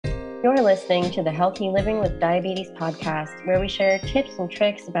You're listening to the Healthy Living with Diabetes podcast, where we share tips and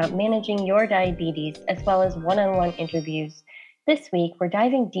tricks about managing your diabetes, as well as one-on-one interviews. This week, we're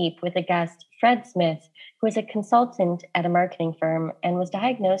diving deep with a guest, Fred Smith, who is a consultant at a marketing firm and was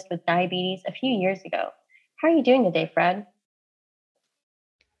diagnosed with diabetes a few years ago. How are you doing today, Fred?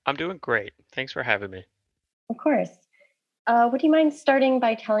 I'm doing great. Thanks for having me. Of course. Would you mind starting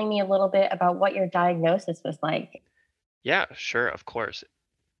by telling me a little bit about what your diagnosis was like? Yeah, sure, of course.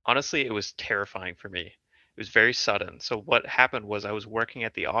 Honestly, it was terrifying for me. It was very sudden. So what happened was I was working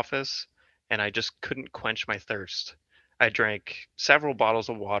at the office and I just couldn't quench my thirst. I drank several bottles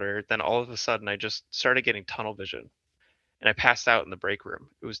of water, then all of a sudden I just started getting tunnel vision and I passed out in the break room.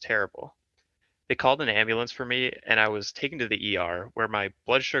 It was terrible. They called an ambulance for me and I was taken to the ER where my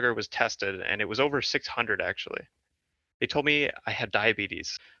blood sugar was tested and it was over 600 actually. They told me I had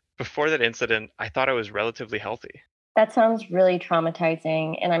diabetes. Before that incident, I thought I was relatively healthy. That sounds really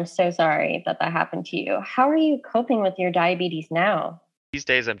traumatizing, and I'm so sorry that that happened to you. How are you coping with your diabetes now? These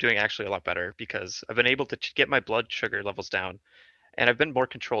days, I'm doing actually a lot better because I've been able to get my blood sugar levels down, and I've been more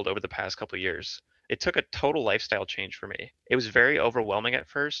controlled over the past couple of years. It took a total lifestyle change for me. It was very overwhelming at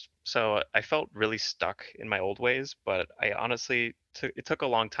first, so I felt really stuck in my old ways, but I honestly it took a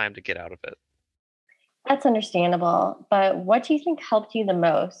long time to get out of it. That's understandable, but what do you think helped you the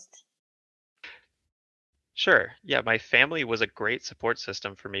most? Sure, yeah, my family was a great support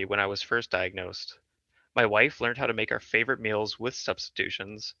system for me when I was first diagnosed. My wife learned how to make our favorite meals with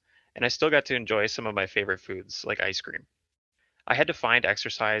substitutions, and I still got to enjoy some of my favorite foods like ice cream. I had to find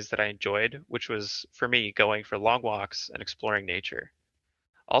exercise that I enjoyed, which was for me going for long walks and exploring nature.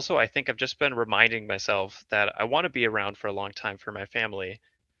 Also, I think I've just been reminding myself that I want to be around for a long time for my family,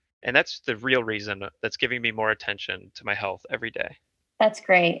 and that's the real reason that's giving me more attention to my health every day. That's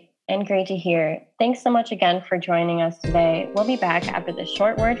great and great to hear. Thanks so much again for joining us today. We'll be back after this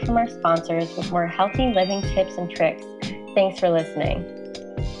short word from our sponsors with more healthy living tips and tricks. Thanks for listening.